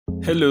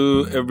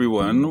Hello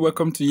everyone,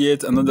 welcome to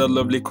yet another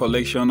lovely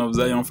collection of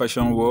Zion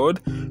Fashion World,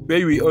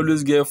 where we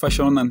always get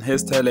fashion and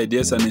hairstyle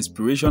ideas and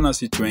inspiration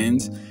as it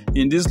trends.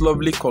 In this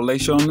lovely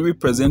collection, we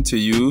present to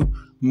you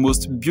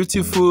most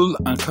beautiful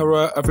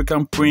Ankara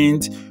African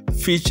print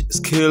fish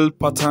scale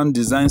pattern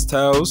design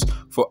styles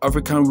for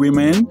African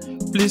women.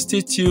 Please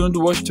stay tuned,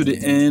 watch to the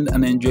end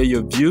and enjoy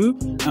your view.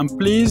 And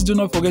please do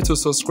not forget to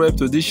subscribe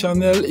to this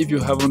channel if you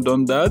haven't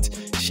done that.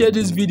 Share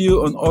this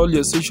video on all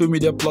your social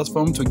media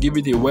platforms to give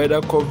it a wider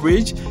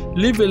coverage.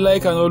 Leave a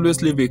like and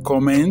always leave a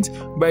comment.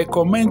 By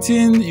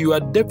commenting, you are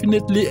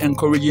definitely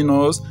encouraging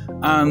us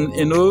and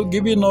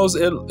giving us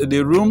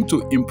the room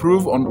to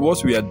improve on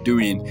what we are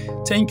doing.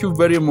 Thank you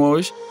very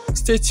much.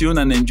 Stay tuned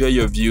and enjoy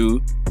your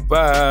view.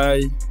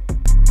 Bye.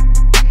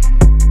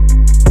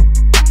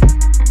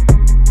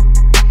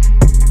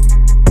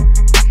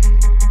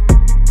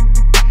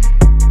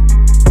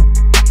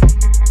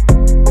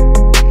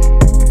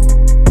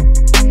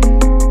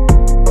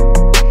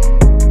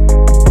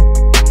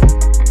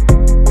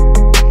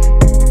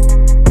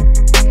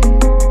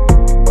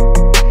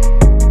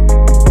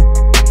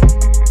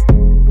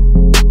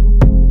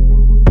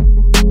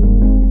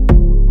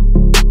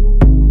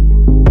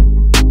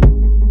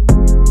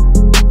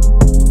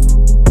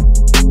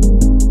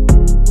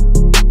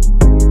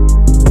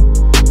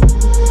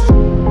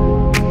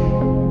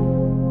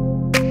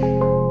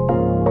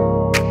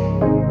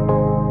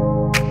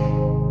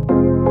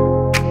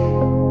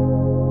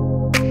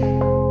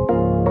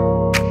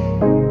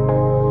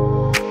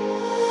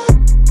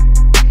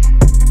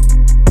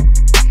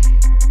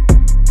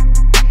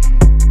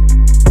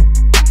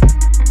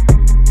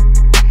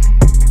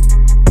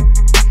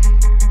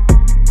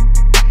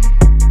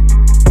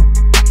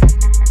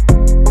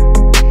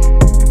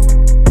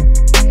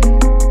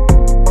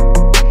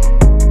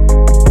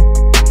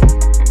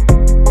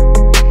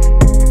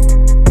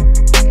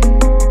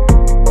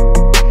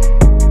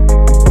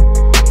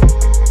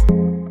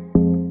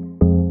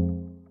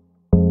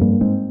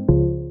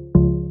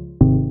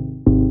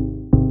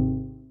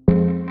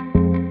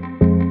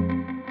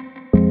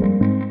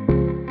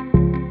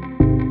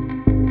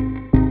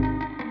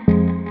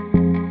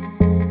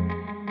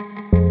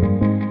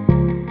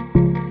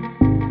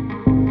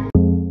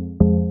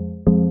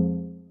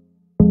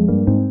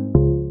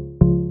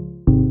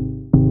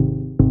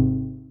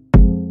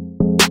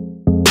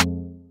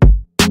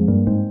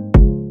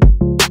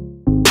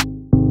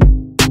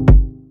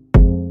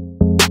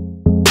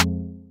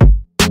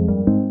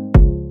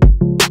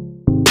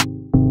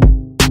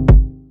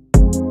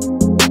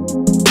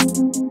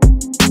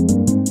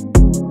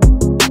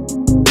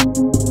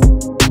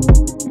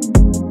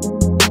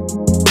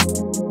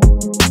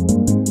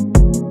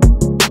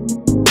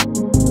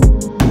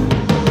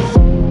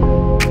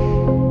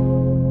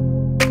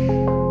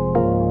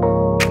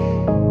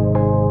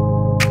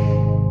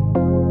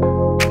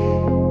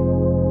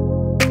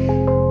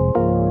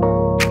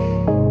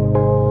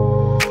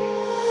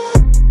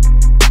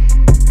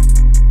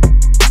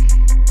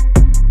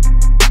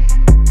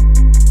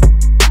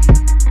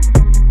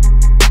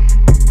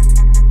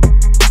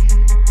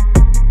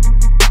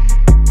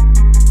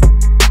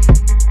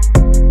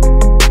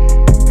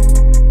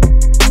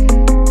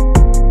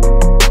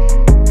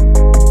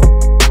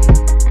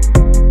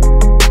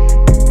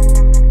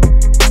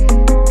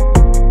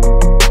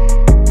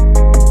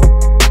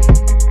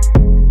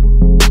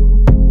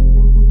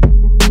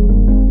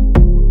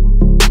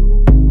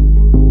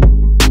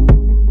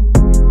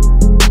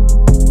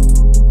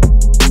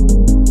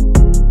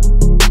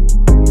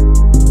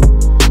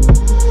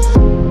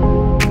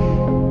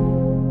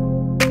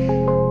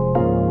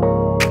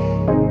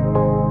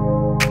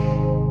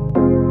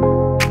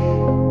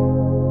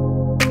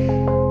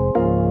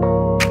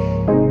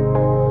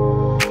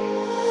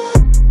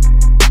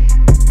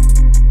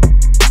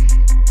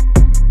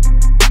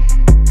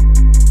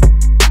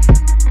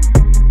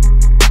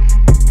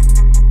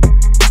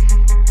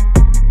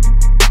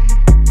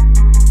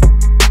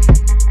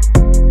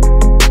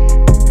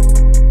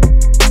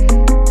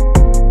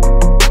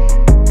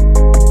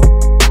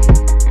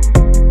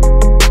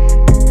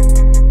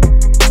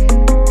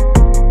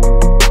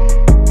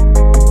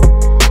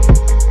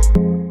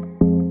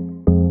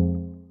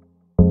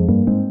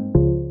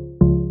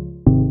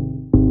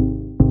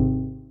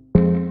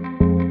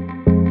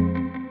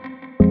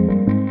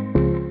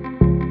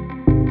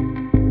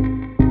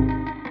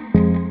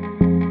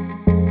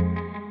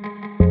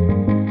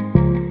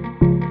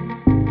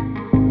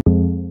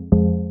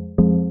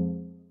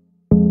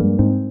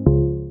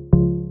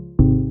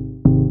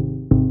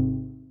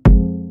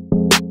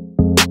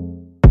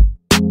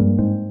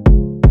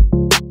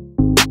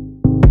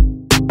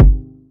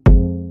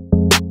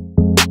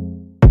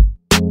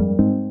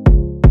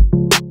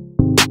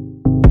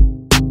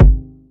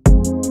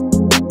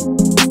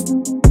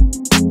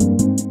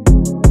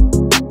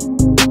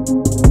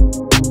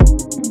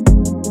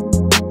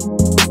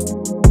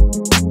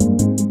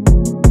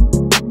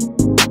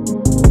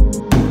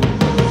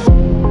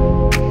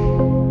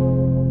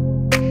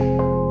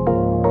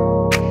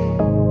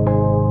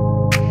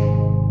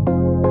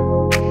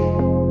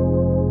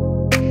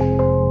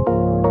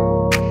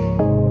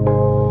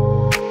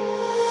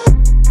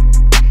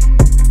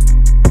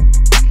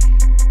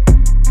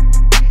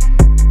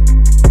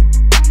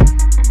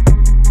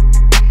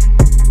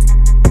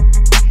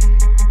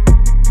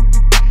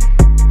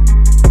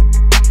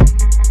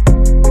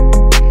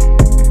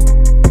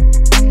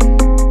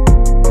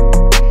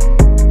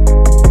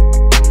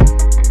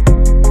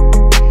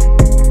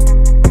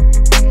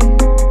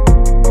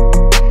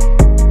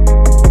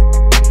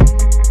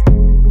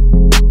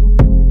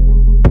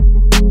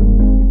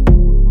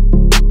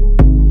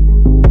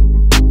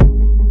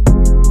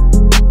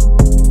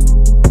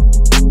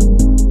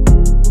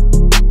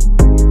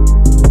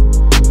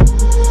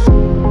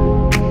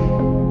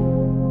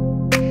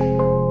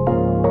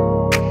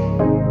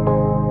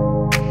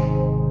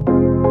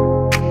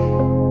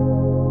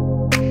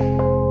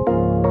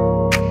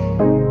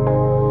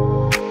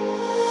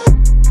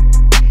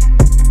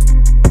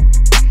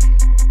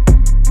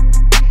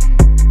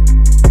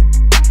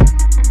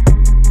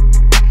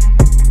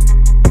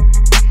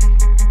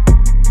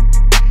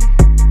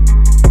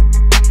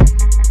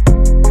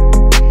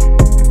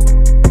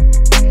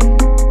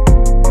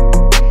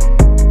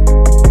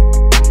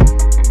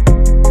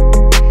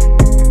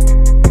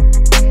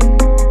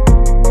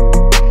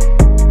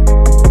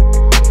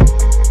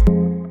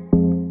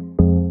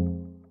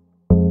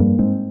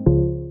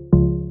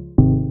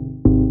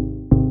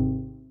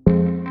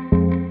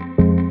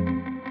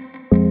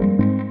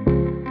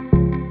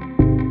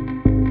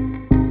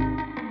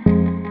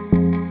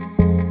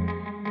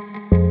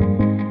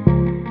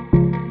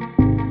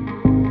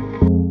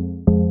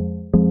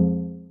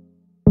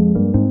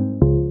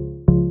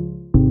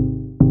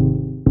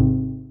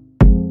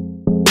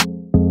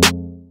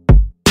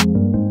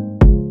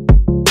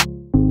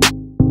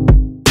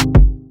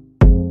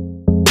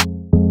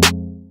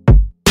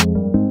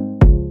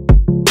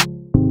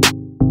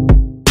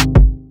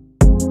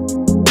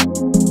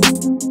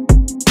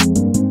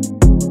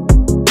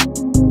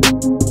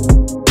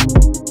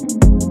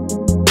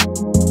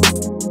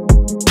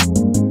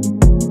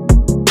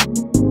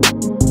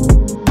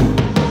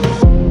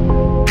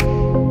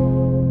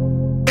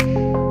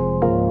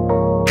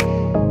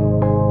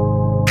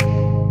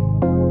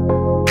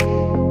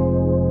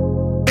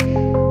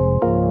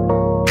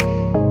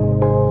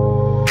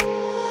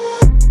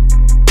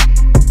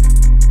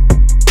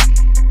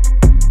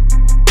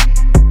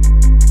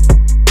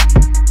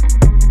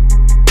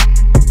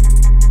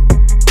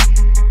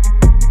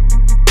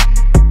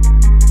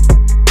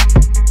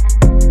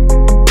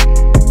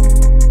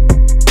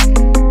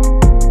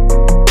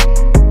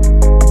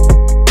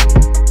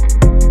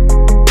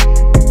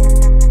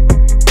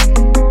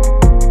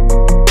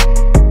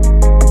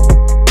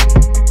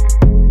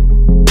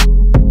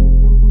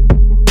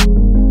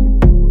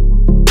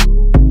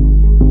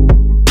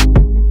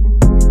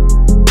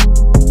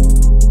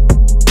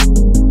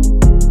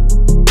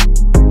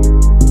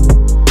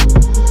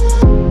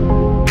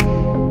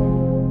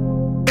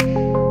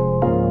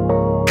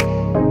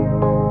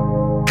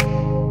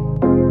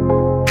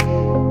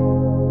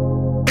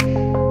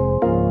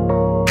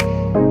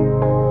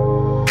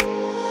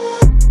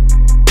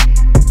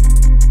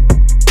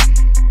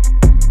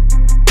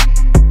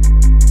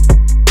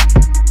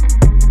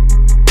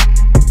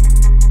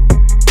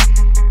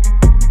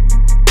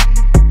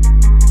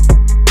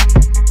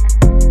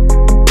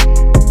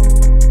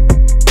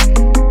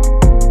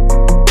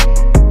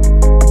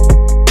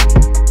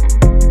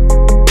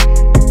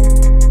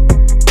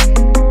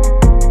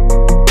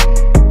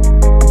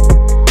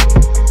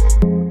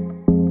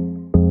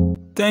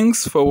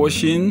 Thanks for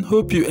watching.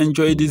 Hope you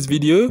enjoyed this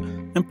video,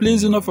 and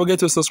please do not forget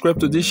to subscribe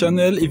to this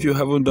channel if you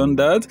haven't done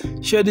that.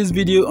 Share this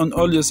video on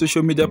all your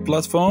social media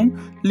platforms.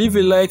 Leave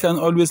a like and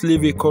always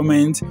leave a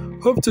comment.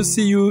 Hope to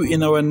see you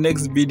in our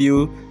next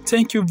video.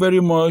 Thank you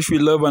very much. We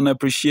love and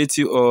appreciate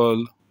you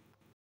all.